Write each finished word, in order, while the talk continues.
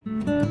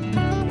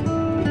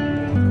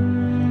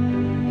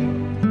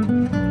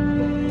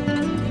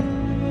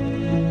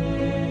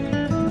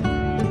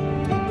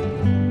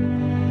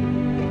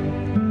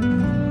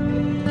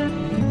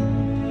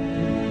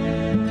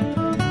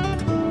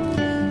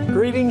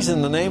Greetings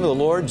in the name of the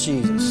Lord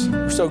Jesus.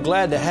 We're so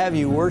glad to have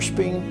you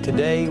worshiping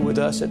today with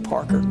us at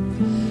Parker.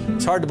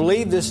 It's hard to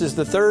believe this is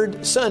the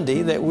third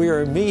Sunday that we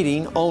are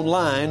meeting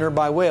online or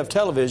by way of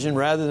television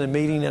rather than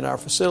meeting at our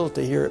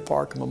facility here at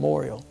Parker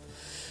Memorial.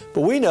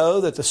 But we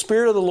know that the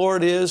Spirit of the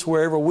Lord is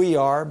wherever we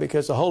are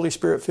because the Holy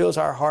Spirit fills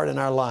our heart and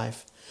our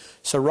life.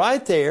 So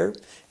right there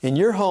in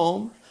your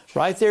home,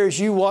 right there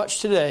as you watch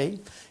today,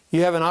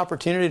 you have an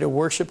opportunity to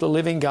worship the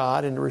living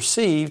God and to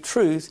receive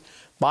truth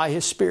by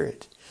His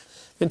Spirit.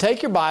 Then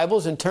take your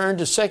Bibles and turn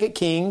to 2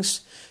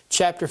 Kings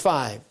chapter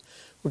 5.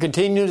 We're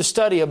continuing to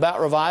study about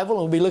revival,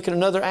 and we'll be looking at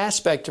another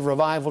aspect of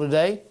revival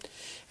today.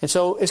 And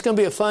so it's going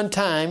to be a fun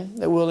time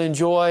that we'll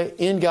enjoy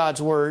in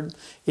God's Word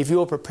if you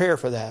will prepare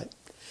for that.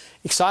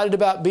 Excited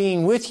about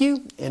being with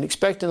you and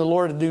expecting the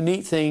Lord to do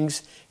neat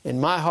things in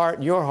my heart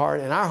and your heart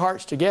and our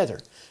hearts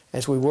together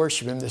as we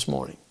worship Him this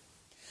morning.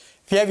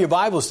 If you have your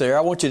Bibles there,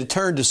 I want you to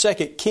turn to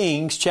 2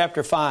 Kings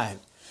chapter 5.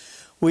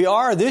 We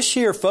are this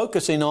year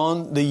focusing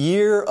on the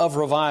year of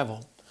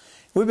revival.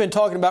 We've been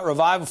talking about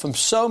revival from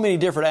so many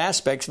different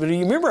aspects, but you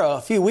remember a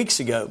few weeks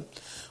ago,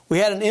 we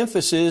had an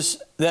emphasis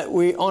that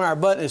on our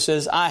button that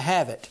says, I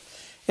have it.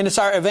 And it's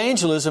our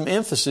evangelism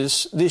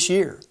emphasis this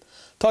year.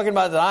 Talking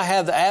about that I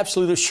have the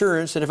absolute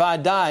assurance that if I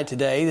died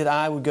today, that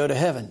I would go to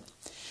heaven.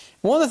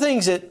 One of the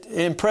things that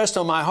impressed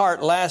on my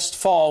heart last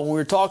fall when we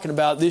were talking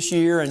about this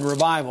year and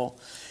revival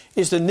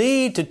is the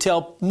need to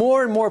tell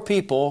more and more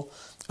people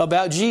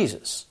about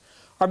Jesus.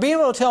 Or being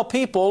able to tell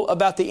people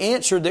about the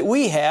answer that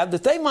we have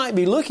that they might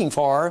be looking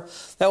for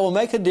that will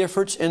make a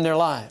difference in their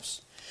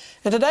lives.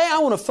 And today I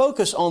want to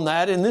focus on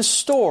that in this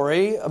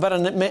story about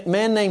a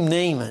man named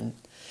Naaman.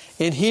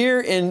 And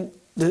here in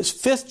this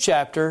 5th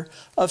chapter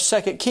of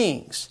 2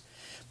 Kings.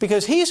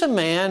 Because he's a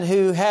man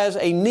who has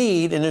a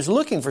need and is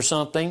looking for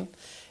something,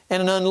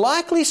 and an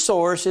unlikely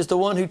source is the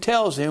one who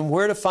tells him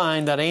where to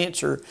find that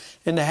answer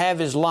and to have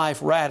his life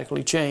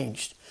radically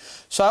changed.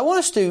 So I want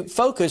us to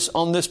focus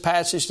on this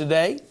passage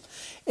today.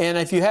 And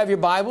if you have your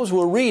Bibles,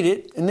 we'll read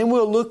it, and then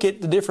we'll look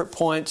at the different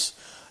points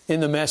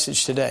in the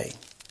message today.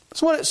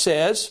 That's what it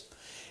says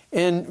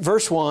in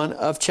verse 1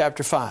 of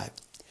chapter 5.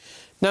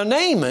 Now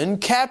Naaman,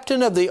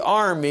 captain of the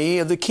army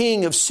of the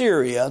king of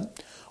Syria,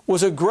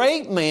 was a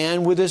great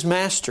man with his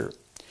master,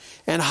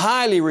 and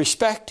highly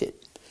respected,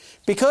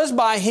 because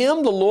by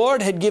him the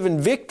Lord had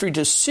given victory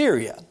to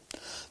Syria.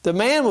 The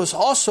man was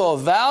also a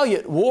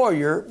valiant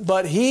warrior,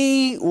 but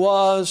he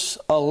was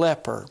a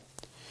leper.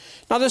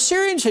 Now the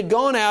Syrians had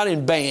gone out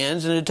in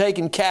bands and had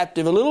taken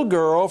captive a little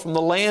girl from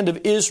the land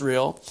of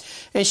Israel,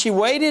 and she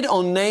waited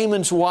on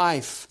Naaman's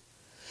wife.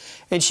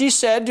 And she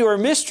said to her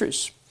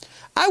mistress,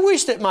 I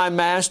wish that my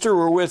master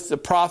were with the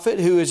prophet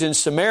who is in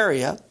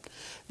Samaria.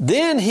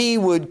 Then he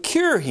would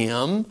cure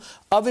him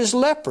of his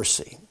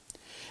leprosy.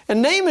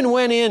 And Naaman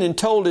went in and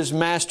told his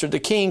master the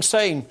king,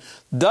 saying,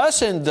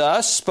 Thus and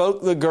thus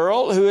spoke the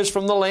girl who is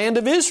from the land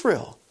of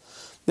Israel.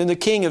 Then the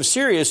king of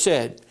Syria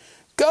said,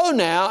 Go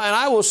now, and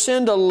I will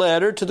send a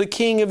letter to the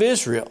king of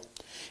Israel.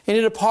 And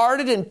he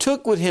departed and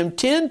took with him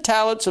 10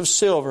 talents of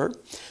silver,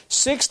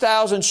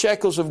 6,000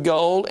 shekels of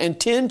gold, and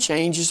 10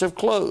 changes of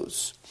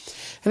clothes.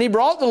 And he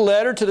brought the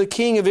letter to the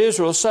king of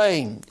Israel,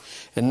 saying,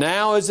 And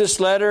now as this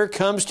letter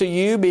comes to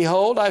you,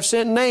 behold, I've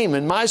sent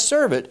Naaman, my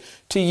servant,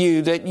 to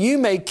you, that you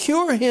may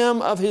cure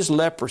him of his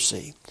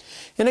leprosy.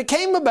 And it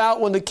came about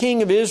when the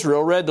king of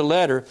Israel read the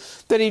letter,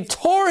 that he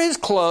tore his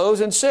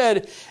clothes and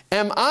said,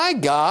 Am I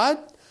God,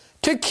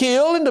 to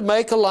kill and to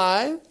make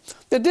alive,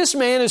 that this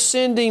man is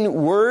sending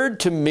word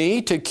to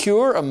me to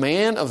cure a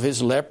man of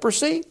his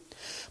leprosy?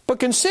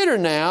 But consider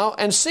now,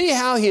 and see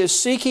how he is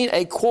seeking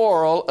a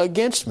quarrel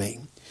against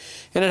me.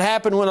 And it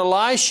happened when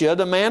Elisha,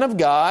 the man of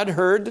God,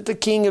 heard that the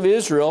king of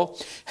Israel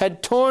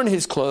had torn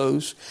his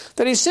clothes,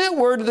 that he sent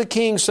word to the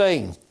king,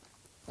 saying,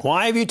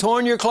 Why have you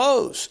torn your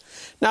clothes?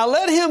 Now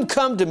let him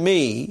come to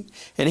me,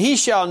 and he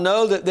shall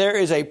know that there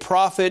is a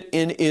prophet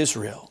in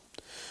Israel.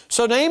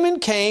 So Naaman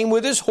came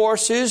with his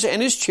horses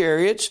and his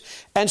chariots,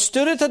 and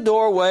stood at the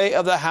doorway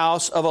of the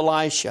house of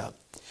Elisha.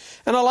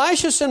 And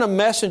Elisha sent a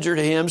messenger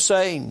to him,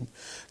 saying,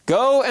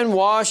 Go and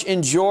wash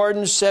in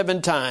Jordan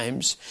 7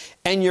 times,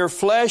 and your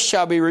flesh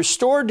shall be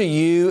restored to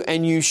you,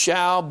 and you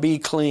shall be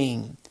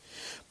clean.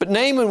 But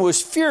Naaman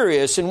was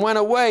furious and went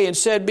away and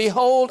said,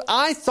 Behold,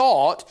 I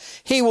thought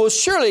he will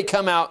surely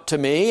come out to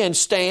me and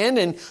stand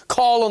and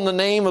call on the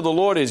name of the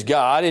Lord his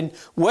God, and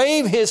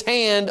wave his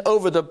hand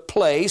over the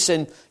place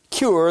and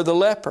cure the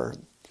leper.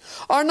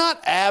 Are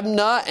not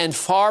Abna and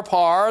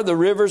Pharpar, the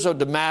rivers of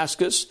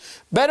Damascus,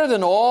 better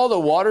than all the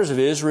waters of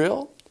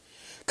Israel?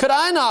 Could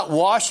I not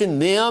wash in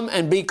them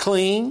and be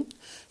clean?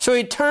 So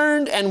he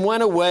turned and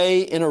went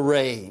away in a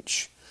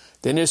rage.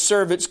 Then his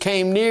servants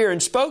came near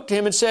and spoke to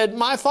him and said,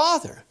 My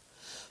father,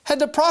 had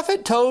the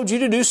prophet told you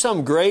to do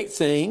some great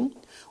thing,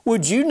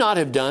 would you not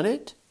have done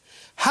it?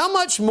 How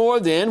much more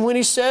then when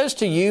he says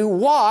to you,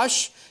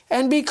 Wash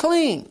and be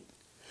clean?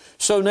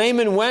 So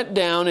Naaman went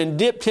down and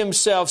dipped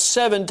himself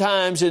 7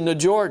 times in the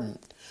Jordan,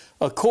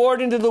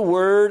 according to the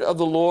word of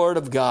the Lord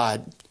of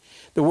God.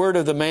 the word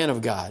of the man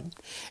of God.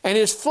 And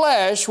his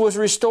flesh was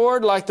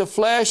restored like the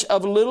flesh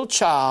of a little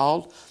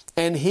child,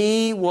 and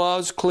he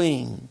was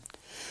clean.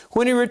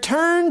 When he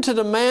returned to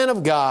the man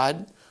of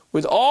God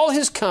with all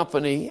his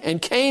company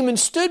and came and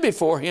stood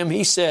before him,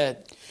 he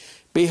said,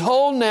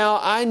 Behold, now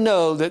I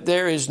know that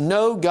there is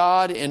no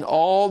God in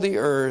all the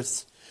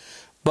earth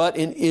but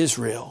in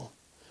Israel.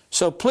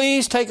 So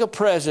please take a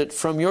present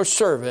from your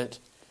servant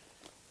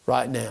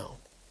right now.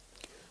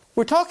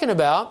 We're talking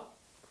about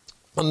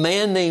a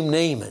man named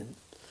Naaman,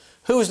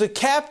 who was the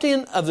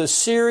captain of the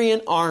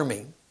Syrian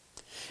army.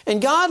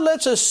 And God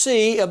lets us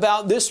see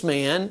about this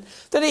man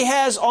that he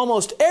has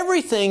almost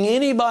everything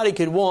anybody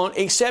could want,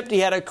 except he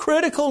had a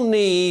critical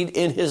need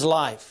in his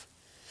life.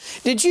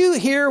 Did you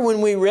hear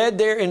when we read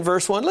there in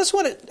verse 1?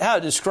 Listen how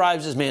it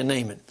describes this man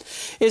Naaman.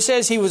 It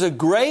says he was a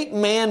great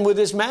man with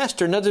his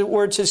master. In other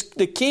words,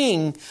 the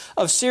king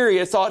of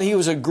Syria thought he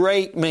was a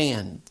great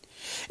man.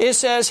 It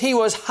says he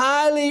was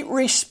highly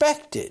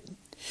respected.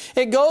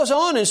 It goes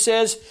on and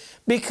says,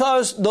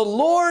 because the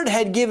Lord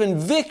had given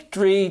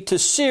victory to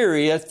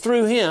Syria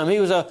through him. He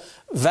was a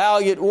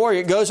valiant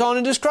warrior. It goes on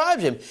and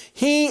describes him.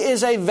 He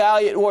is a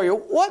valiant warrior.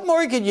 What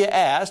more could you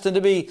ask than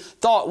to be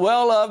thought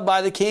well of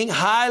by the king,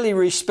 highly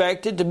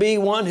respected, to be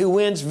one who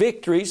wins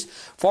victories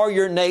for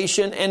your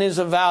nation and is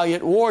a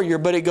valiant warrior?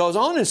 But it goes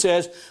on and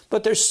says,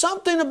 but there's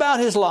something about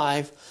his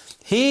life.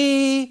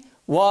 He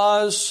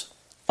was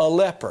a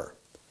leper.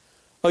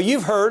 Well,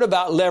 you've heard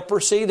about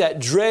leprosy, that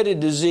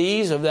dreaded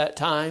disease of that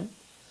time.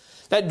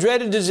 That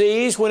dreaded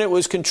disease, when it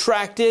was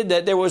contracted,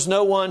 that there was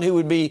no one who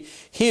would be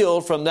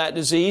healed from that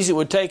disease. It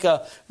would take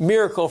a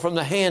miracle from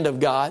the hand of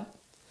God.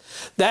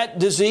 That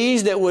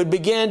disease that would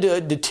begin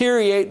to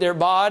deteriorate their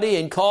body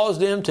and cause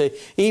them to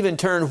even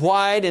turn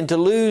white and to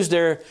lose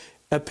their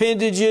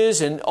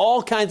appendages and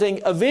all kinds of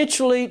things,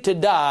 eventually to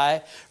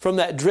die from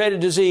that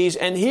dreaded disease.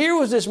 And here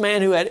was this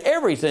man who had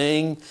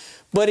everything,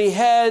 but he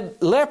had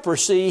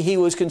leprosy. He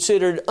was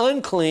considered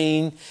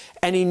unclean,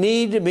 and he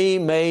needed to be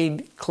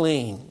made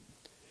clean.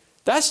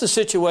 That's the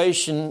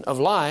situation of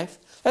life.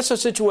 That's the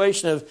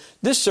situation of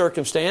this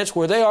circumstance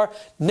where they are.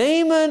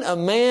 Naaman, a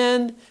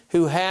man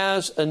who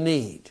has a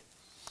need.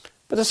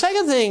 But the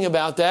second thing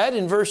about that,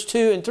 in verse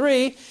 2 and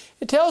 3,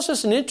 it tells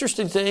us an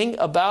interesting thing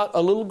about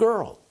a little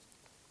girl.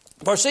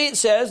 For see, it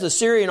says the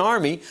Syrian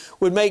army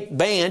would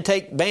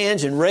take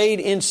bands and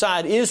raid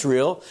inside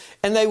Israel,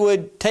 and they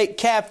would take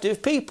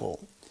captive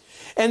people.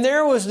 And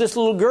there was this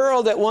little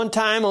girl that one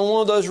time on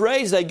one of those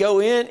raids, they go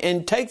in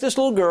and take this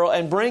little girl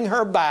and bring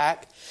her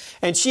back.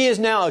 And she is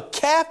now a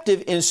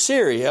captive in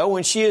Syria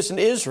when she is an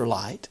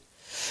Israelite.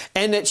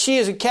 And that she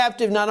is a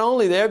captive not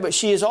only there, but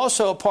she is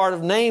also a part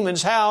of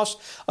Naaman's house,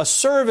 a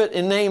servant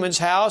in Naaman's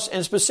house,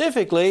 and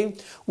specifically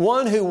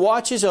one who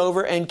watches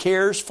over and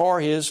cares for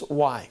his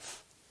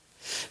wife.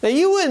 Now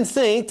you wouldn't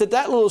think that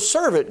that little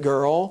servant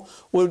girl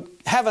would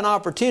have an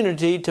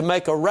opportunity to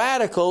make a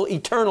radical,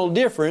 eternal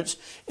difference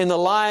in the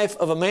life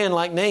of a man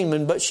like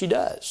Naaman, but she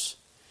does.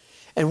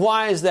 And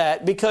why is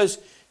that? Because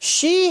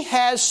she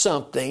has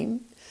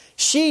something.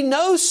 She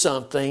knows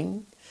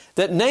something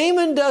that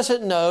Naaman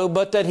doesn't know,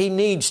 but that he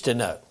needs to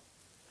know.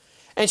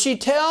 And she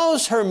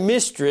tells her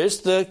mistress,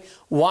 the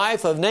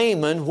wife of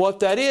Naaman,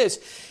 what that is.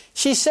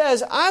 She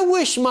says, I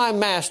wish my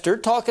master,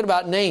 talking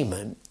about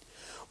Naaman,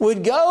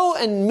 would go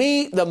and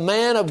meet the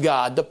man of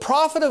God, the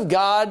prophet of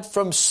God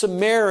from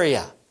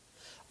Samaria,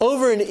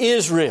 over in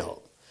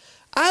Israel.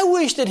 I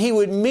wish that he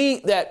would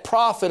meet that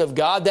prophet of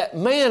God, that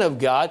man of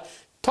God,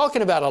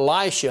 talking about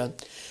Elisha,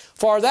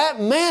 for that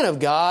man of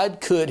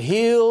God could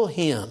heal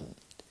him.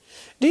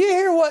 Do you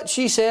hear what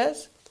she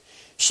says?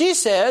 She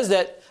says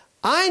that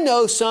I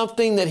know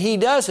something that he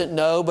doesn't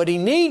know, but he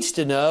needs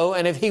to know,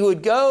 and if he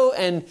would go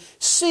and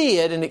see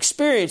it and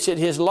experience it,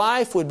 his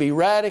life would be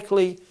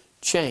radically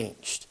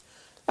changed.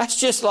 That's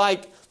just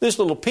like this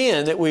little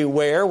pin that we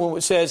wear when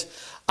it says,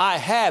 I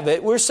have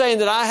it. We're saying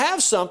that I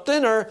have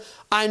something, or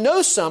I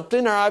know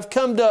something, or I've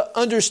come to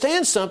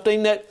understand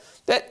something that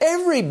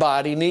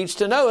everybody needs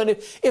to know. And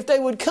if they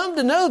would come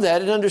to know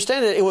that and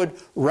understand it, it would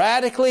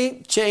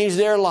radically change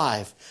their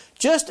life.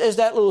 Just as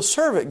that little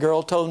servant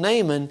girl told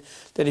Naaman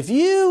that if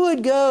you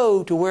would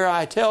go to where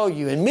I tell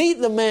you and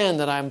meet the man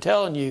that I'm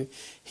telling you,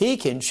 he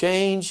can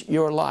change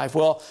your life.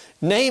 Well,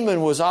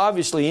 Naaman was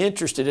obviously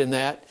interested in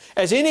that,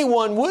 as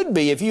anyone would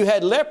be. If you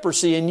had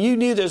leprosy and you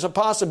knew there's a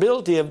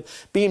possibility of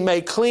being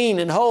made clean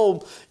and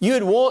whole,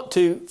 you'd want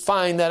to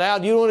find that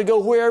out. You'd want to go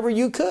wherever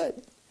you could.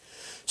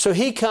 So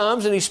he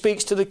comes and he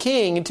speaks to the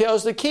king and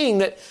tells the king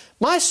that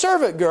my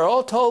servant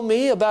girl told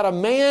me about a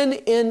man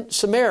in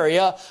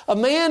Samaria, a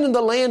man in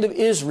the land of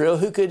Israel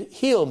who could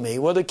heal me.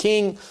 Well, the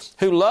king,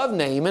 who loved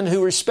Naaman,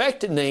 who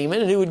respected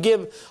Naaman, and who would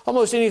give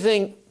almost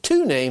anything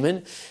to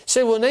Naaman,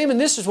 said, well, Naaman,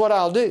 this is what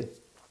I'll do.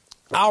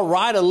 I'll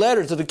write a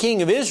letter to the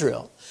king of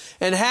Israel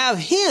and have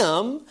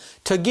him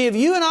to give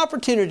you an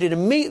opportunity to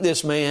meet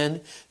this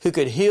man who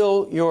could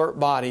heal your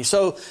body.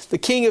 So the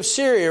king of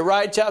Syria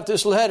writes out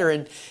this letter,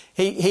 and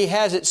he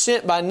has it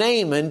sent by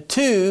Naaman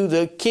to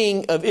the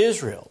king of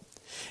Israel.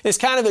 It's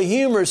kind of a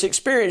humorous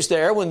experience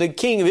there when the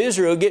king of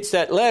Israel gets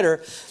that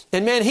letter,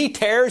 And man, he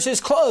tears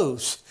his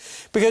clothes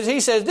because he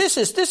says, this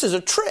is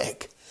a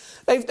trick.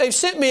 They've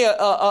sent me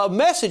a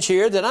message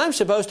here that I'm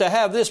supposed to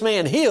have this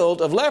man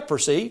healed of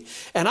leprosy,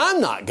 and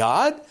I'm not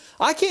God.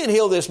 I can't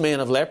heal this man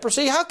of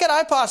leprosy. How could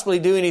I possibly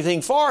do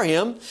anything for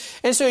him?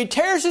 And so he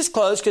tears his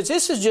clothes because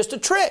this is just a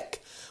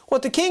trick.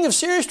 What the king of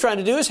Syria is trying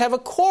to do is have a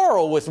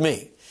quarrel with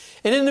me.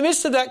 And in the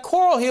midst of that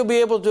quarrel, he'll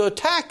be able to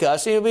attack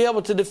us, and he'll be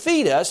able to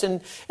defeat us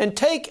and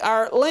take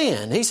our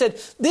land. He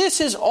said, this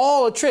is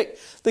all a trick.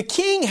 The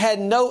king had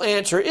no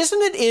answer.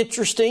 Isn't it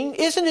interesting?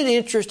 Isn't it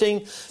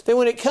interesting that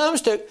when it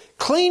comes to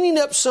cleaning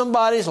up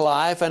somebody's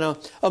life and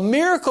a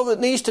miracle that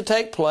needs to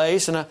take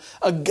place and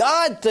a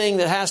God thing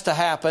that has to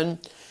happen,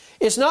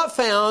 it's not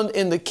found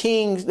in the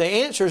king's, the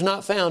answer is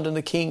not found in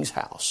the king's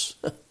house.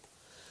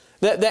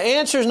 The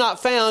answer is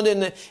not found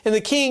in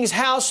the king's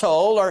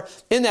household or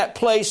in that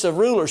place of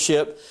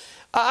rulership.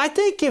 I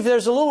think if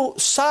there's a little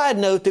side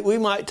note that we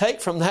might take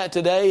from that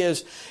today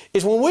is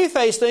when we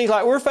face things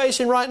like we're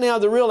facing right now,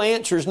 the real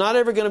answer is not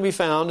ever going to be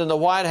found in the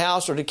White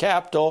House or the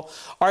Capitol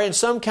or in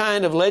some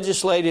kind of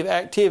legislative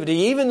activity.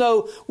 Even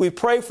though we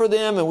pray for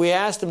them and we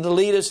ask them to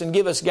lead us and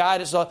give us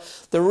guidance,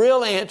 the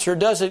real answer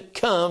doesn't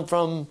come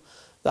from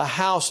the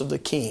house of the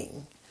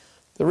king.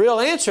 The real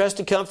answer has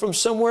to come from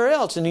somewhere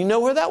else. And you know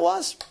where that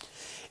was?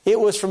 It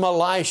was from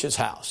Elisha's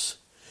house.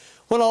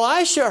 When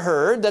Elisha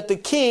heard that the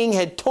king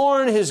had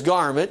torn his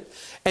garment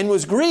and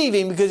was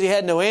grieving because he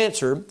had no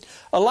answer,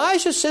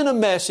 Elisha sent a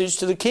message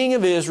to the king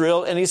of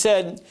Israel, and he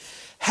said,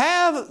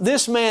 have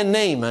this man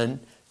Naaman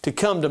to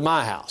come to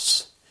my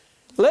house.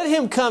 Let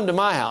him come to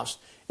my house.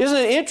 Isn't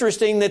it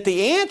interesting that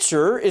the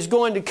answer is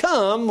going to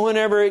come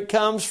whenever it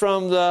comes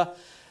from the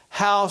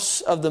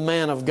house of the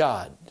man of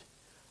God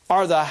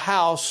or the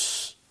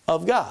house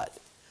of God?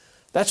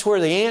 That's where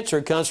the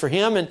answer comes for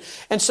him.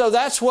 And so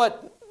that's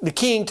what the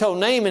king told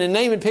Naaman. And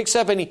Naaman picks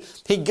up and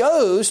he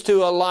goes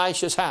to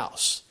Elisha's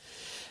house.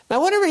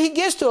 Now, whenever he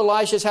gets to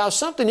Elisha's house,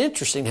 something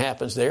interesting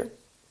happens there.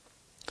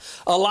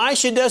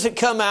 Elisha doesn't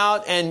come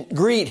out and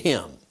greet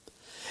him.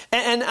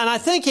 And I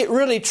think it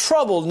really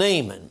troubled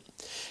Naaman.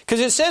 Because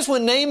it says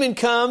when Naaman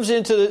comes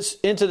into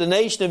the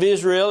nation of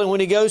Israel and when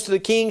he goes to the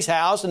king's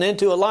house and then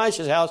to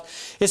Elisha's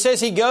house, it says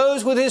he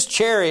goes with his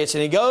chariots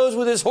and he goes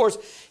with his horse.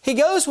 He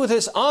goes with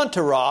his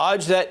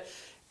entourage that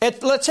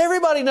it lets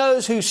everybody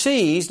knows who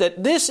sees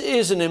that this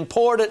is an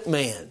important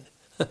man.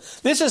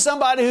 This is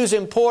somebody who's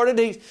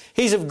important.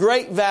 He's of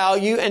great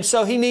value, and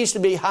so he needs to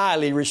be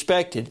highly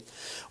respected.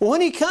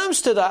 When he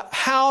comes to the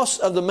house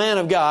of the man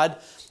of God,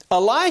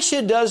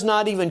 Elisha does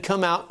not even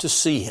come out to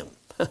see him.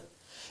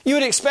 You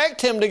would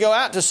expect him to go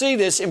out to see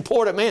this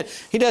important man.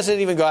 He doesn't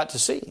even go out to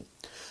see him.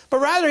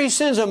 But rather he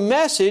sends a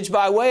message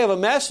by way of a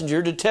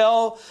messenger to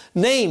tell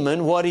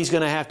Naaman what he's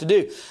going to have to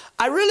do.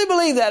 I really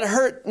believe that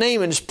hurt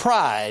Naaman's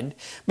pride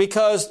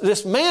because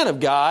this man of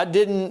God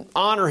didn't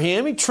honor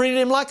him. He treated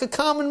him like a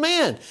common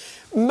man.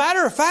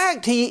 Matter of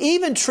fact, he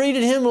even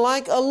treated him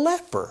like a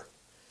leper.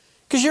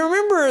 Because you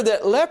remember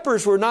that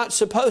lepers were not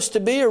supposed to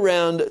be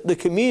around the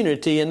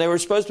community, and they were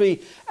supposed to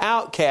be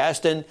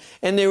outcast, and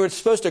they were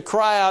supposed to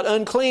cry out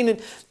unclean.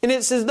 And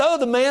it's as though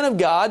the man of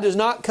God does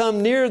not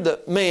come near the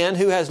man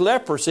who has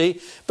leprosy,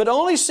 but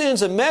only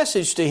sends a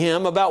message to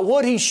him about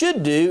what he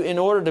should do in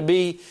order to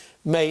be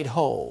made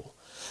whole.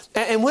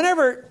 And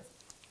whenever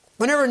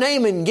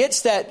Naaman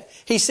gets that,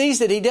 he sees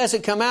that he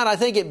doesn't come out, I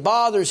think it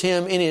bothers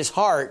him in his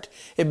heart.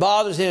 It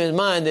bothers him in his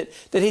mind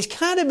that he's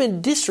kind of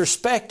been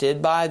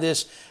disrespected by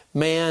this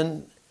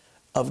man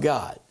of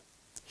God.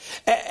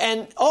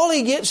 And all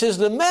he gets is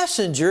the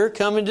messenger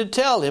coming to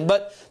tell him.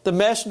 But the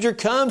messenger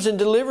comes and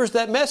delivers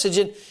that message.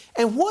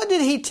 And what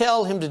did he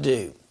tell him to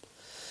do?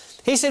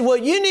 He said,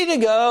 what you need to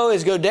go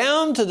is go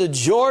down to the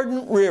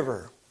Jordan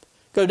River.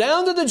 Go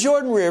down to the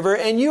Jordan River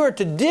and you are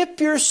to dip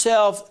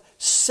yourself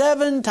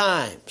 7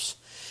 times.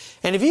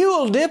 And if you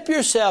will dip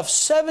yourself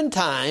 7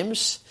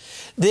 times,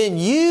 then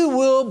you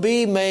will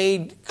be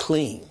made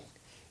clean.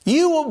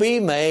 You will be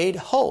made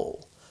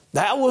whole.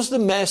 That was the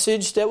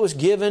message that was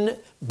given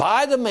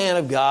by the man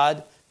of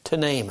God to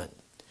Naaman.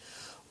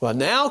 Well,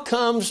 now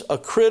comes a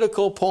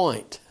critical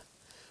point.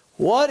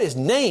 What is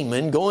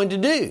Naaman going to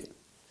do?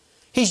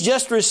 He's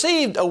just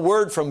received a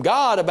word from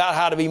God about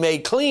how to be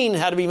made clean,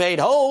 how to be made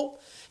whole,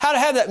 how to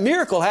have that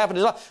miracle happen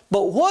in his life.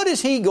 But what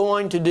is he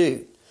going to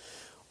do?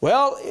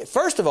 Well,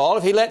 first of all,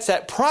 if he lets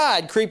that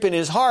pride creep in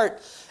his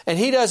heart and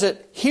he doesn't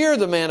hear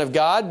the man of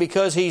God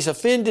because he's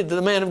offended that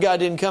the man of God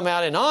didn't come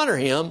out and honor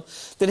him,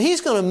 then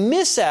he's going to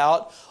miss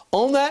out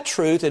on that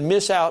truth and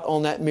miss out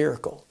on that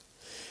miracle.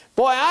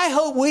 Boy, I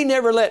hope we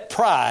never let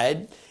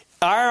pride,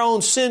 our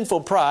own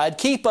sinful pride,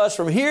 keep us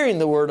from hearing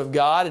the Word of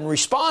God and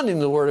responding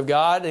to the Word of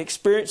God and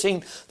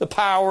experiencing the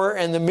power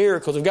and the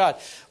miracles of God.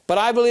 But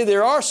I believe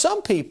there are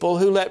some people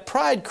who let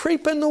pride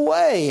creep in the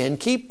way and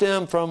keep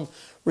them from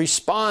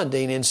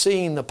responding and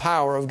seeing the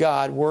power of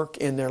God work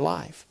in their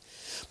life.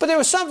 But there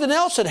was something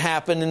else that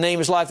happened in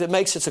Naaman's life that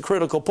makes this a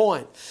critical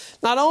point.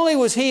 Not only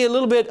was he a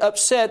little bit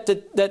upset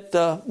that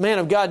the man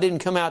of God didn't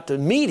come out to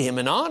meet him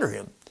and honor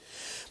him,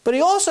 but he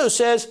also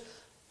says,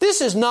 this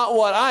is not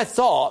what I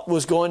thought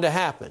was going to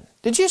happen.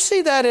 Did you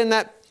see that in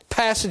that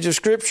passage of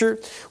Scripture?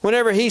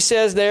 Whenever he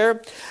says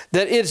there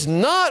that it's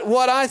not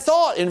what I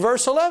thought in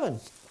verse 11.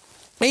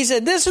 He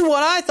said, this is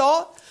what I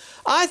thought.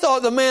 I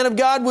thought the man of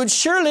God would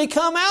surely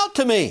come out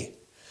to me.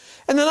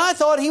 And then I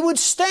thought he would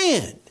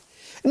stand.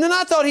 And then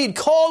I thought he'd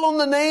call on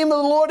the name of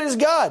the Lord his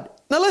God.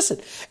 Now listen,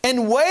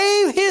 and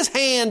wave his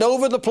hand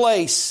over the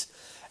place,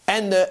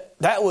 and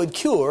that would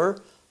cure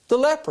the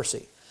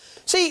leprosy.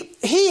 See,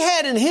 he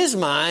had in his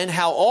mind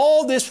how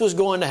all this was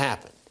going to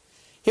happen.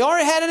 He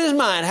already had in his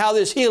mind how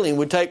this healing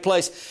would take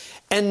place.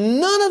 And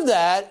none of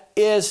that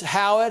is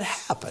how it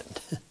happened.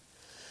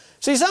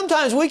 See,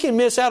 sometimes we can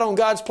miss out on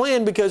God's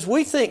plan because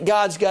we think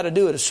God's got to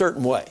do it a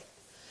certain way.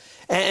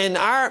 And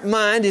our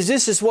mind is,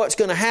 this is what's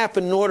going to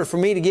happen in order for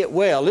me to get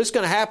well. This is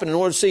going to happen in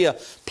order to see a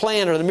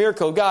plan or the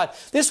miracle of God.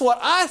 This is what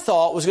I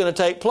thought was going to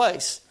take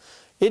place.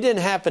 It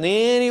didn't happen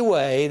any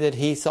way that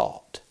he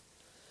thought.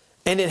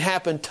 And it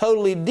happened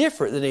totally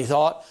different than he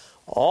thought.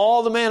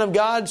 All the man of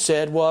God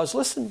said was,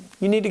 listen,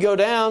 you need to go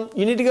down.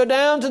 You need to go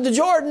down to the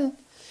Jordan.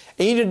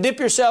 And you need to dip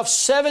yourself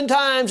 7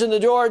 times in the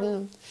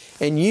Jordan.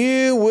 And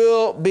you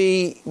will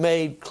be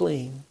made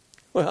clean.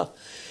 Well,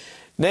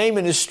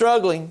 Naaman is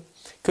struggling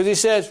because he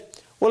says,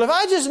 well, if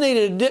I just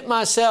needed to dip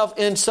myself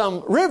in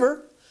some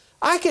river,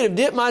 I could have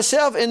dipped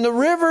myself in the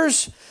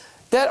rivers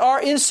that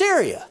are in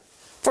Syria.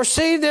 For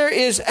see, there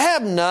is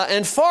Abna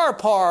and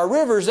Pharpar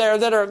rivers there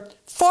that are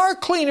far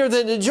cleaner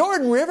than the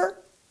Jordan River.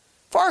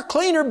 Far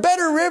cleaner,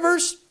 better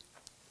rivers.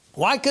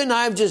 Why couldn't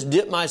I have just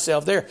dipped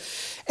myself there?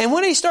 And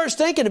when he starts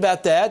thinking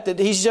about that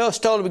he's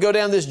just told him to go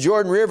down this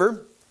Jordan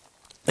River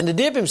and to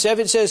dip himself,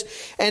 it says,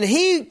 and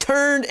he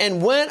turned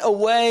and went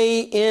away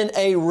in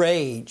a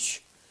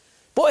rage.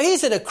 Boy,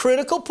 he's at a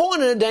critical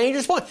point and a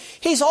dangerous point.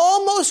 He's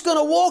almost going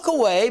to walk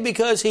away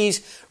because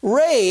he's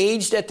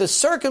raged at the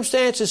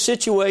circumstances,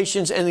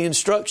 situations, and the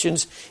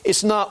instructions.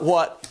 It's not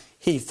what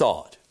he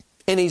thought.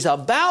 And he's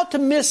about to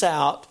miss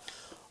out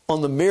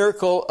on the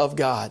miracle of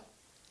God.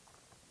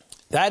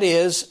 That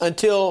is,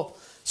 until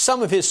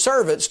some of his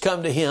servants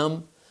come to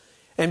him.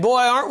 And boy,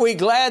 aren't we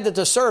glad that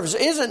the servants,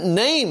 isn't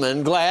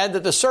Naaman glad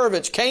that the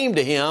servants came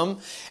to him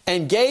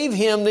and gave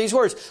him these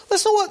words?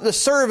 Listen to what the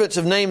servants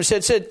of Naaman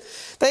said.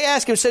 They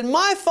asked him, said,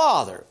 my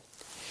father,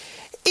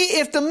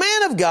 if the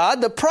man of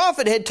God, the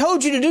prophet, had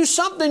told you to do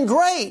something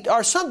great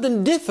or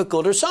something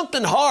difficult or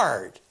something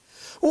hard,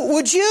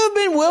 would you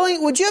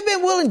have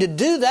been willing to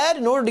do that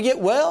in order to get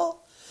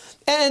well?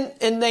 And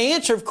the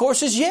answer, of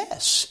course, is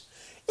yes.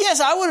 Yes,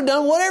 I would have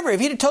done whatever. If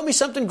he'd have told me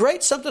something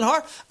great, something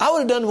hard, I would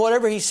have done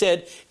whatever he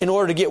said in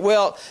order to get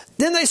well.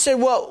 Then they said,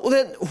 well,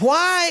 then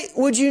why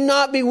would you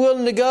not be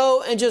willing to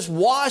go and just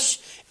wash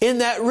in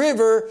that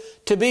river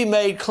to be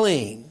made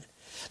clean?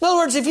 In other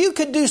words, if you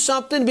could do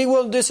something, be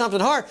willing to do something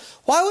hard,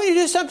 why wouldn't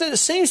you do something that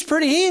seems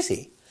pretty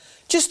easy?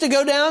 Just to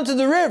go down to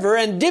the river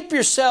and dip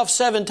yourself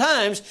 7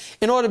 times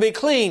in order to be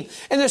clean.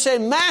 And they're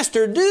saying,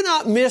 Master, do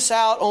not miss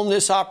out on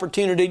this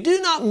opportunity.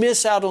 Do not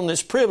miss out on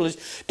this privilege.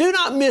 Do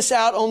not miss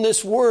out on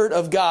this word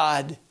of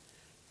God.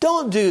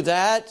 Don't do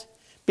that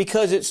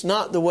because it's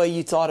not the way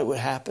you thought it would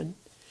happen.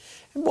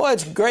 And boy,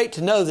 it's great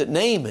to know that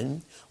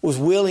Naaman was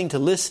willing to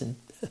listen.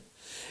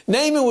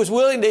 Naaman was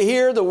willing to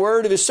hear the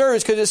word of his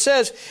servants, because it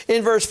says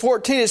in verse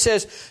 14, it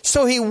says,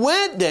 so he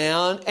went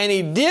down and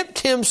he dipped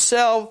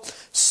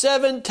himself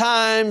 7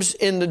 times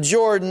in the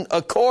Jordan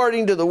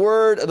according to the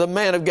word of the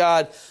man of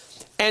God.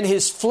 And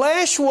his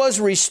flesh was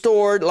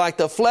restored like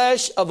the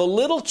flesh of a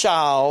little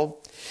child,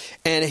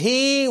 and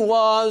he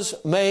was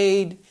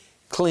made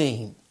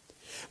clean.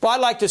 Well,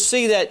 I'd like to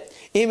see that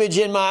image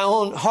in my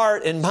own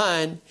heart and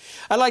mind.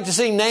 I'd like to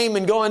see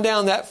Naaman going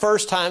down that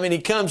first time and he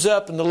comes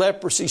up and the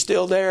leprosy is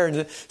still there. And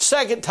the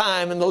second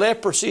time and the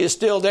leprosy is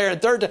still there.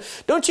 And third time.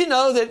 Don't you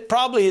know that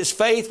probably his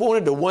faith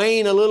wanted to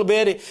wane a little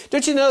bit?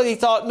 Don't you know he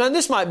thought, man,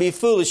 this might be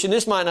foolish and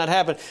this might not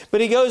happen.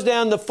 But he goes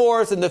down the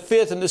 4th and the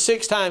 5th and the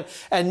 6th time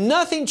and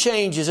nothing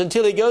changes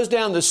until he goes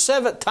down the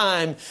 7th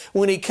time.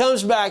 When he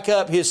comes back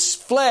up, his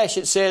flesh,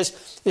 it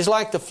says, is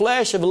like the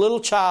flesh of a little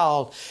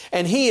child.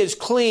 And he is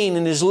clean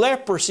and his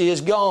leprosy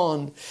is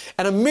gone.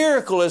 And a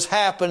miracle has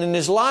happened and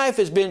his life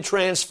has been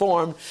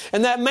transformed.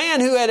 And that man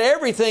who had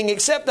everything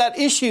except that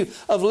issue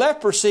of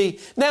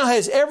leprosy now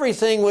has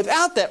everything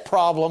without that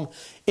problem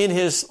in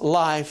his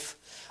life.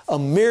 A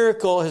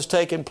miracle has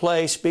taken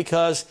place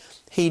because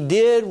he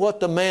did what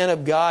the man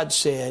of God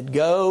said.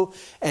 Go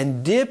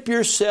and dip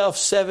yourself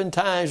 7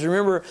 times.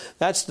 Remember,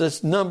 that's the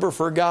number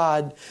for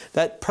God.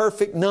 That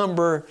perfect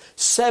number,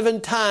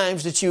 7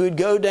 times that you would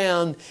go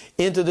down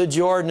into the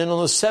Jordan. And on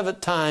the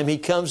 7th time, he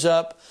comes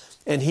up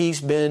and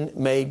he's been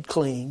made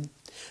clean.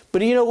 But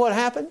do you know what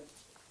happened?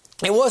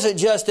 It wasn't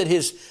just that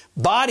his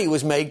body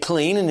was made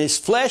clean and his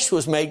flesh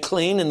was made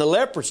clean and the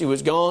leprosy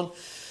was gone.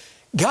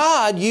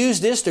 God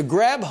used this to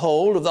grab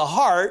hold of the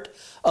heart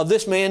of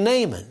this man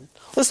Naaman.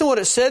 Listen to what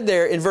it said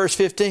there in verse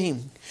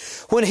 15.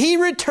 When he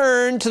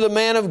returned to the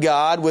man of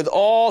God with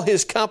all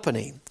his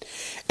company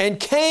and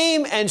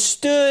came and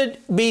stood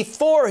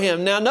before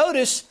him. Now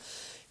notice,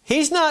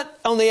 he's not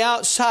on the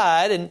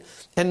outside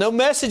and no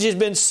message has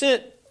been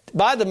sent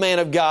by the man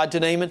of God to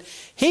Naaman,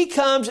 he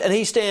comes and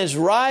he stands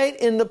right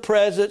in the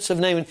presence of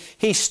Naaman.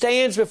 He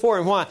stands before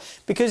him. Why?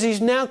 Because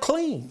he's now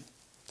clean.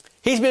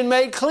 He's been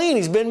made clean.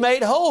 He's been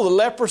made whole. The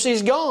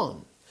leprosy's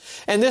gone.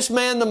 And this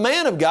man, the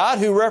man of God,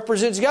 who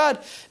represents God,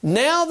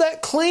 now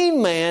that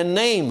clean man,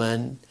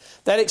 Naaman,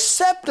 that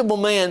acceptable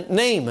man,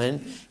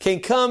 Naaman, can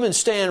come and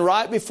stand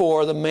right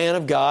before the man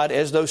of God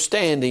as though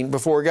standing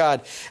before God.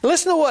 And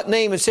listen to what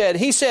Naaman said.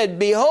 He said,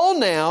 "Behold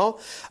now,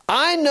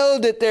 I know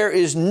that there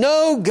is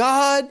no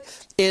God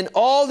in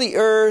all the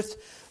earth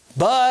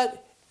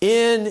but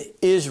in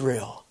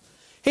Israel."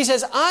 He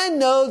says, I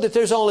know that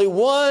there's only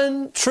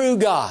one true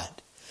God,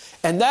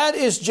 and that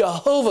is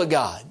Jehovah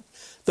God,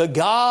 the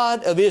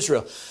God of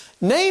Israel.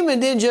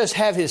 Naaman didn't just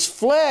have his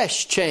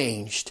flesh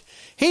changed.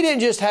 He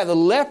didn't just have the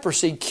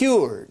leprosy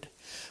cured,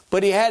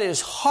 but he had his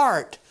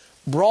heart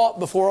brought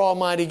before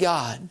Almighty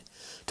God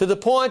to the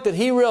point that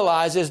he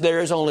realizes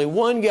there is only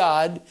one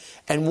God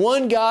and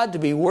one God to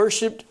be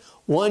worshiped,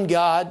 one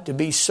God to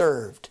be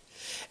served.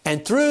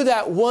 And through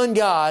that one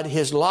God,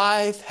 his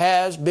life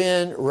has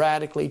been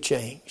radically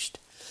changed.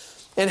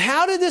 And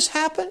how did this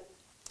happen?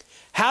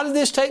 How did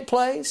this take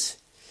place?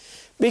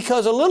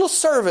 Because a little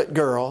servant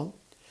girl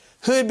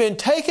who had been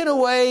taken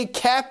away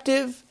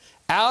captive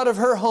out of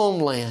her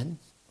homeland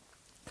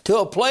to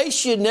a place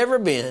she had never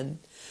been,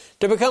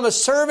 to become a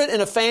servant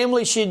in a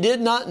family she did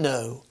not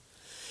know,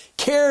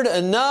 cared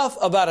enough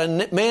about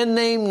a man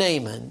named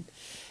Naaman,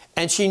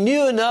 and she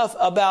knew enough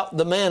about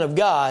the man of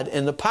God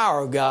and the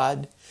power of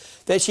God,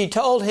 that she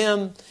told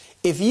him,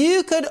 if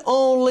you could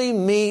only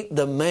meet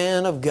the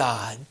man of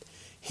God,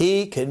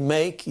 he could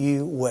make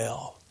you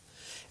well.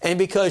 And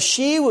because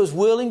she was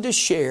willing to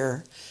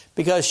share,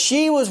 because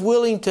she was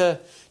willing to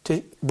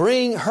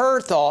bring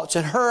her thoughts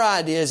and her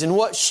ideas and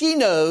what she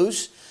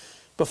knows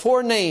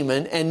before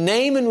Naaman, and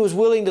Naaman was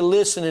willing to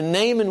listen and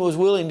Naaman was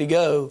willing to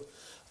go,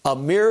 a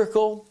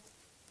miracle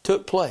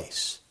took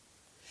place.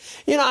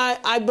 You know,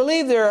 I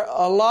believe there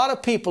are a lot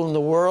of people in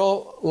the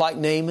world like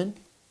Naaman.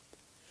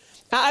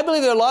 I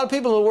believe there are a lot of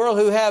people in the world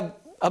who have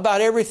about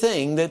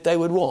everything that they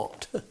would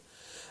want.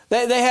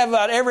 They have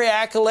about every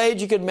accolade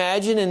you could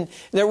imagine, and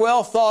they're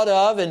well thought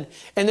of, and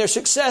they're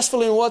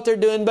successful in what they're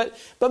doing. But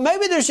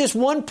maybe there's just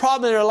one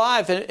problem in their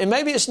life, and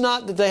maybe it's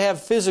not that they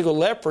have physical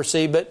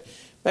leprosy, but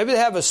maybe they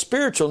have a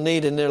spiritual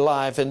need in their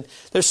life, and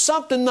there's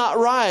something not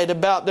right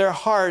about their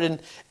heart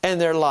and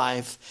their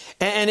life.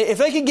 And if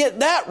they could get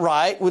that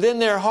right within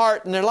their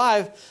heart and their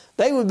life,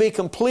 they would be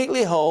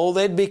completely whole,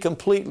 they'd be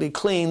completely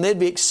clean, they'd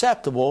be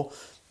acceptable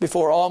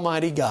before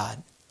Almighty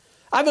God.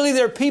 I believe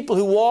there are people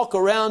who walk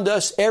around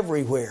us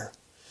everywhere.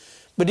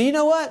 But do you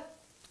know what?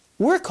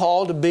 We're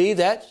called to be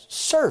that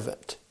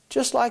servant,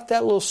 just like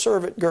that little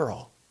servant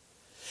girl.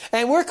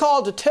 And we're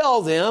called to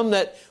tell them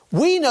that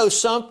we know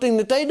something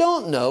that they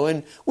don't know,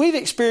 and we've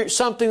experienced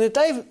something that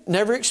they've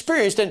never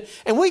experienced.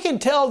 And we can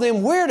tell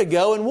them where to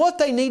go and what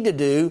they need to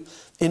do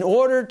in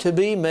order to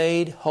be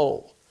made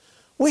whole.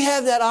 We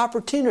have that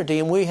opportunity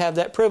and we have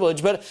that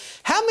privilege. But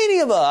how many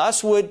of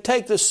us would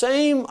take the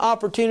same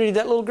opportunity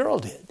that little girl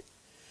did?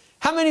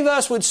 How many of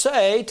us would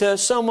say to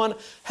someone,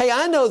 hey,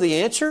 I know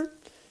the answer.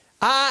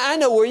 I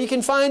know where you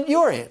can find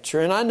your answer,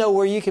 and I know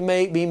where you can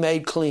be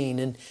made clean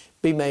and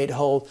be made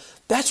whole.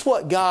 That's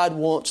what God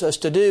wants us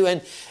to do.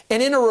 And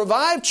in a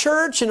revived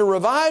church, in a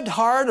revived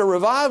heart, a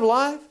revived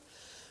life,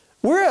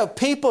 we're a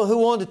people who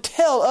want to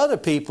tell other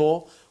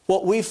people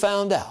what we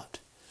found out.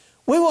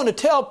 We want to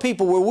tell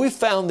people where we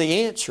found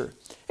the answer.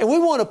 And we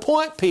want to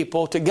point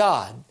people to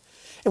God.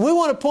 And we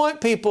want to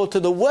point people to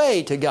the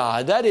way to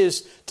God. That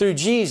is through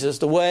Jesus,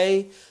 the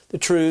way, the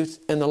truth,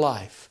 and the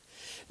life.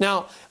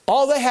 Now,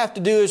 all they have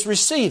to do is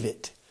receive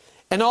it.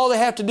 And all they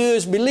have to do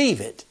is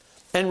believe it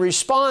and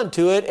respond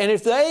to it. And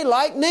if they,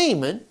 like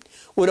Naaman,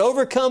 would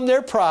overcome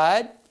their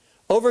pride,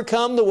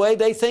 overcome the way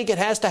they think it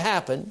has to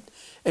happen,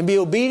 and be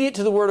obedient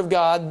to the Word of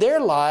God, their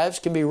lives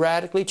can be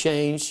radically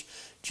changed,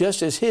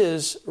 just as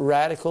his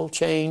radical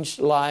changed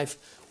life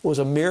was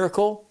a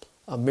miracle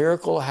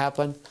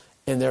happened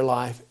in their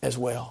life as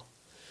well.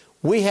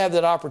 We have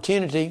that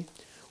opportunity,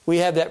 we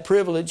have that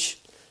privilege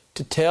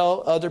to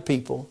tell other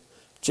people,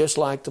 just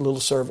like the little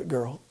servant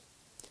girl.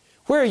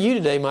 Where are you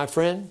today, my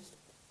friend?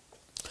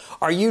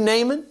 Are you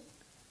Naaman?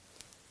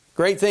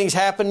 Great things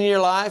happen in your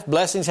life,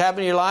 blessings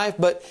happen in your life,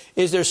 but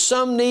is there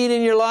some need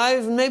in your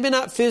life, maybe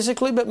not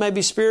physically, but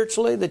maybe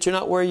spiritually, that you're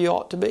not where you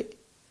ought to be?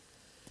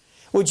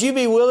 Would you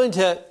be willing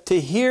to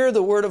hear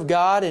the Word of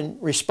God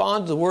and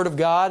respond to the Word of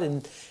God?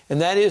 And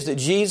that is that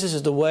Jesus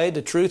is the way,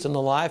 the truth, and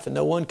the life, and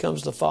no one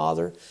comes to the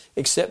Father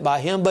except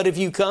by Him. But if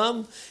you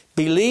come,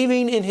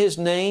 believing in His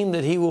name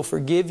that He will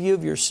forgive you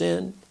of your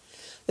sin,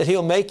 that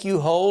He'll make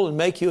you whole and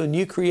make you a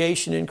new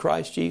creation in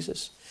Christ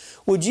Jesus,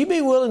 would you be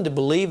willing to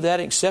believe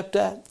that and accept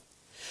that?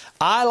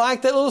 I,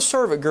 like that little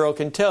servant girl,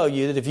 can tell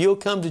you that if you'll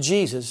come to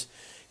Jesus,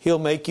 He'll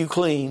make you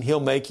clean. He'll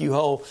make you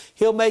whole.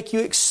 He'll make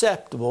you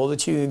acceptable,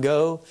 that you can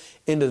go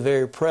into the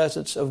very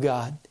presence of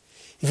God.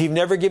 If you've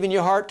never given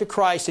your heart to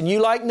Christ and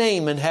you, like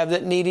Naaman, have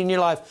that need in your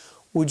life,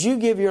 would you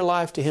give your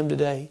life to Him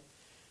today?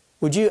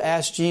 Would you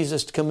ask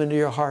Jesus to come into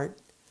your heart?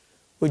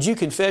 Would you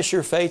confess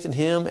your faith in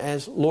Him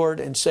as Lord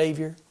and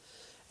Savior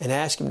and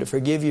ask Him to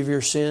forgive you of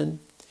your sin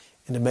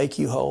and to make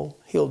you whole?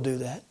 He'll do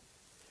that.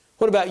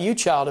 What about you,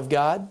 child of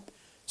God?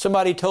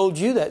 Somebody told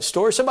you that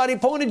story. Somebody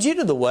pointed you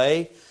to the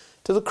way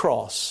to the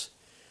cross.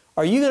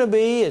 Are you going to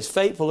be as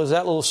faithful as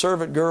that little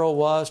servant girl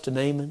was to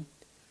Naaman?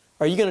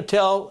 Are you going to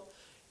tell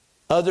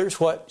others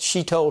what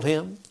she told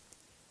him?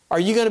 Are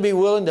you going to be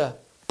willing to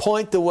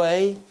point the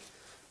way,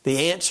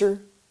 the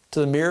answer to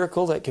the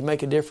miracle that can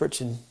make a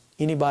difference in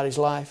anybody's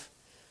life?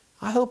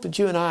 I hope that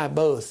you and I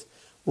both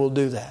will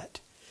do that.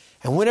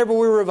 And whenever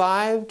we're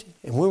revived,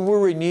 and when we're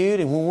renewed,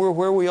 and when we're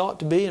where we ought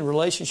to be in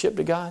relationship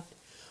to God,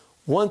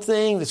 one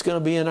thing that's going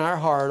to be in our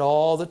heart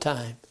all the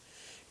time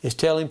is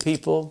telling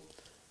people,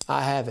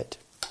 I have it.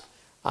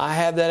 I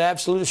have that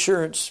absolute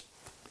assurance,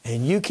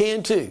 and you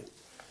can too,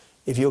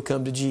 if you'll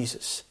come to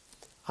Jesus.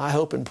 I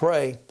hope and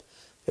pray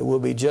that we'll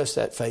be just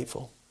that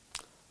faithful.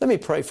 Let me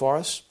pray for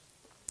us.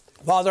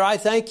 Father, I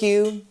thank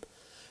you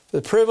for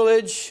the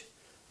privilege,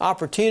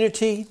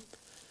 opportunity.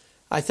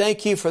 I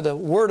thank you for the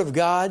Word of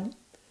God.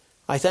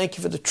 I thank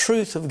you for the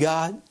truth of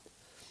God.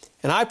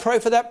 And I pray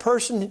for that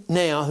person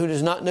now who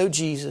does not know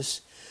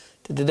Jesus,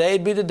 that today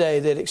would be the day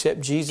they'd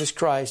accept Jesus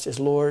Christ as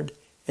Lord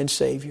and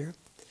Savior.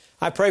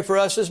 I pray for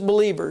us as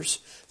believers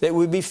that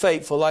we'd be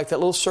faithful like that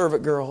little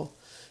servant girl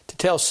to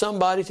tell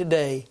somebody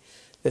today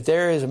that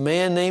there is a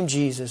man named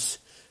Jesus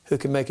who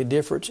can make a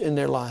difference in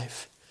their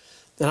life.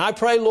 And I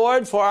pray,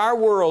 Lord, for our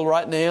world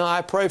right now.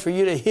 I pray for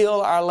you to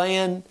heal our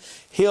land,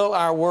 heal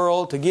our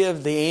world, to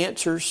give the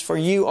answers, for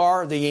you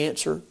are the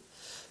answer.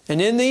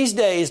 And in these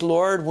days,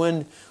 Lord,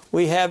 when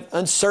we have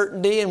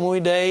uncertainty and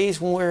when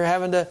we're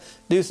having to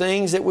do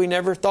things that we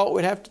never thought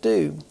we'd have to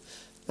do,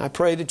 I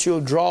pray that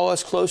you'll draw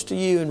us close to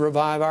you and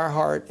revive our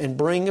heart and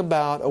bring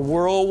about a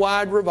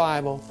worldwide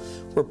revival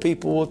where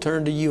people will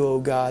turn to you, oh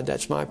God.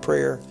 That's my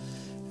prayer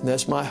and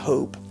that's my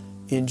hope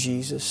in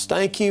Jesus.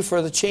 Thank you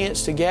for the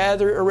chance to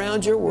gather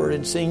around your word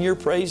and sing your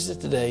praises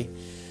today.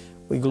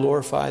 We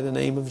glorify the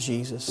name of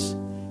Jesus.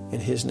 In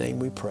His name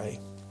we pray.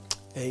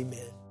 Amen.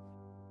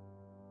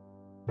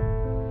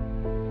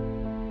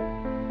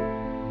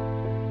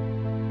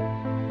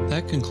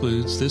 That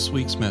concludes this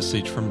week's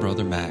message from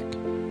Brother Mac.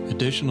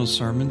 Additional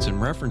sermons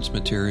and reference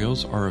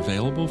materials are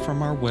available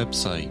from our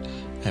website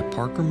at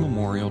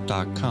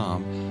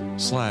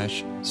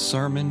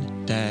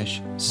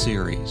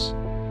parkermemorial.com/sermon-series.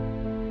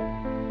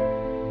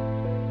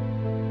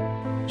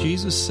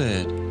 Jesus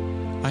said,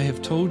 I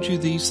have told you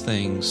these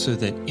things so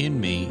that in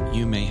me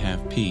you may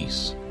have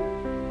peace.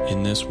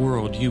 In this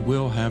world you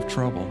will have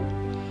trouble.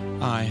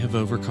 I have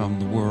overcome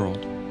the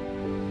world.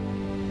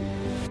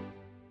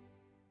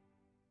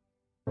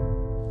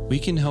 We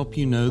can help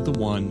you know the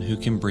one who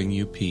can bring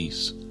you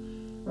peace.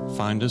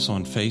 Find us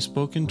on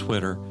Facebook and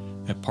Twitter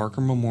at Parker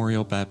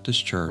Memorial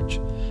Baptist Church,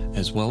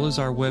 as well as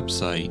our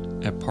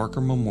website at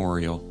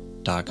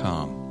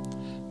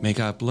parkermemorial.com. May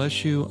God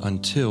bless you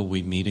until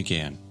we meet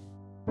again.